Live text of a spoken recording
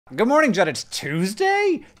Good morning, Judd. It's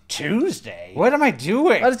Tuesday? Tuesday? What am I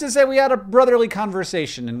doing? Let's just say we had a brotherly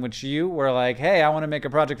conversation in which you were like, hey, I want to make a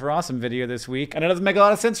Project for Awesome video this week, and it doesn't make a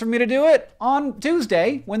lot of sense for me to do it on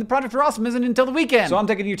Tuesday when the Project for Awesome isn't until the weekend. So I'm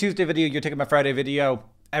taking your Tuesday video, you're taking my Friday video.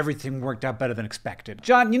 Everything worked out better than expected.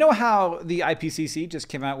 John, you know how the IPCC just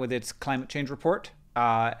came out with its climate change report?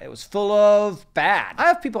 It was full of bad. I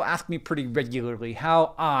have people ask me pretty regularly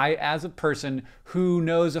how I, as a person who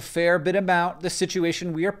knows a fair bit about the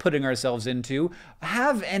situation we are putting ourselves into,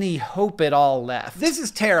 have any hope at all left. This is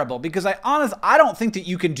terrible because I don't think that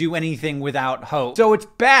you can do anything without hope. So it's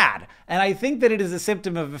bad. And I think that it is a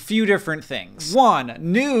symptom of a few different things. One,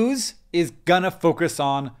 news is gonna focus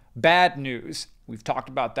on bad news. We've talked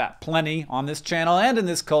about that plenty on this channel and in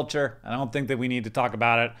this culture. I don't think that we need to talk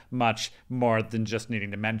about it much more than just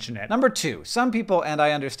needing to mention it. Number two, some people, and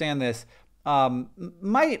I understand this,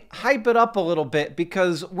 might hype it up a little bit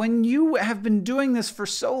because when you have been doing this for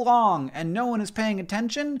so long and no one is paying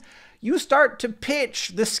attention, you start to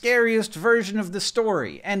pitch the scariest version of the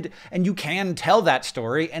story. And you can tell that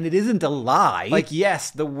story, and it isn't a lie. Like, yes,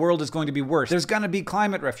 the world is going to be worse. There's gonna be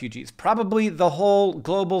climate refugees. Probably the whole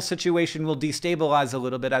global situation will destabilize a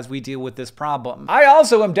little bit as we deal with this problem. I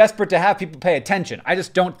also am desperate to have people pay attention. I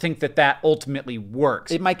just don't think that that ultimately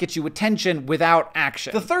works. It might get you attention without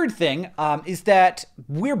action. The third thing is that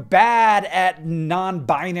we're bad at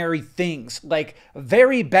non-binary things. Like,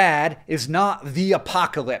 very bad is not the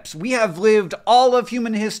apocalypse. We have lived all of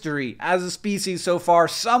human history as a species so far,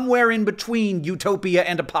 somewhere in between utopia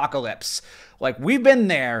and apocalypse. Like, we've been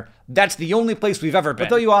there. That's the only place we've ever been.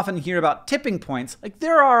 But though you often hear about tipping points, like,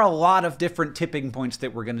 there are a lot of different tipping points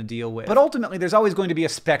that we're gonna deal with. But ultimately, there's always going to be a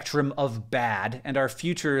spectrum of bad, and our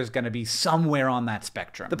future is gonna be somewhere on that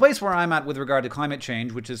spectrum. The place where I'm at with regard to climate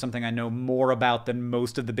change, which is something I know more about than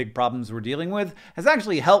most of the big problems we're dealing with, has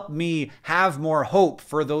actually helped me have more hope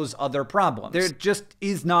for those other problems. There just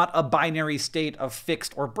is not a binary state of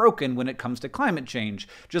fixed or broken when it comes to climate change,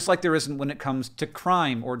 just like there isn't when it comes to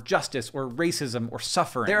crime or justice or racism or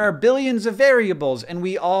suffering. There are billions of variables, and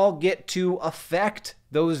we all get to affect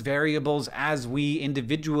those variables as we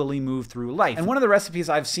individually move through life. And one of the recipes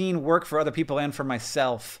I've seen work for other people and for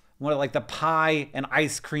myself, one of like the pie and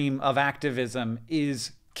ice cream of activism,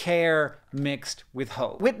 is care mixed with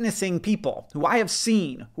hope. Witnessing people who I have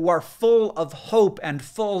seen who are full of hope and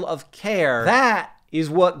full of care, that is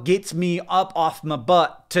what gets me up off my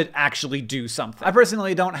butt to actually do something. I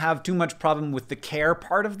personally don't have too much problem with the care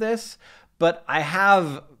part of this, but I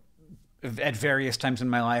have, at various times in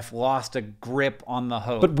my life, lost a grip on the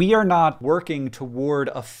hope. But we are not working toward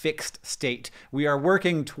a fixed state. We are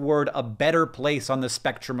working toward a better place on the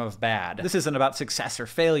spectrum of bad. This isn't about success or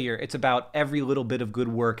failure. It's about every little bit of good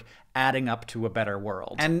work adding up to a better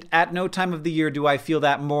world. And at no time of the year do I feel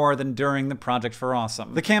that more than during the Project for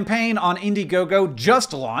Awesome. The campaign on IndieGoGo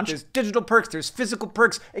just launched. There's digital perks, there's physical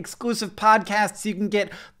perks, exclusive podcasts. You can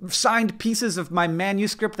get signed pieces of my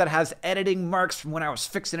manuscript that has editing marks from when I was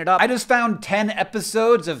fixing it up. I just found 10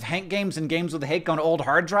 episodes of Hank Games and Games with Hank on old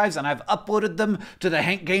hard drives, and I've uploaded them to the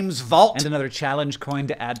Hank Games vault. And another challenge coin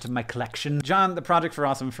to add to my collection. John, the Project for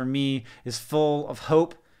Awesome for me is full of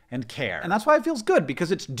hope and care. And that's why it feels good,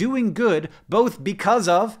 because it's doing good both because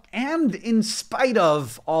of and in spite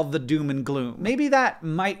of all the doom and gloom. Maybe that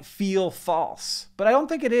might feel false, but I don't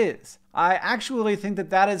think it is. I actually think that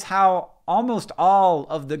that is how almost all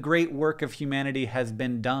of the great work of humanity has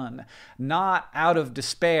been done. Not out of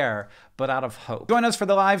despair, but out of hope. Join us for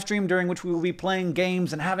the live stream during which we will be playing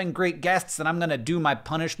games and having great guests, and I'm gonna do my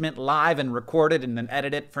punishment live and record it and then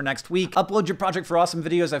edit it for next week. Upload your Project for Awesome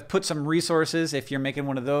videos. I've put some resources, if you're making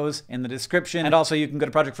one of those, in the description. And also you can go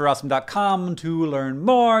to projectforawesome.com to learn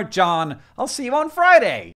more. John, I'll see you on Friday.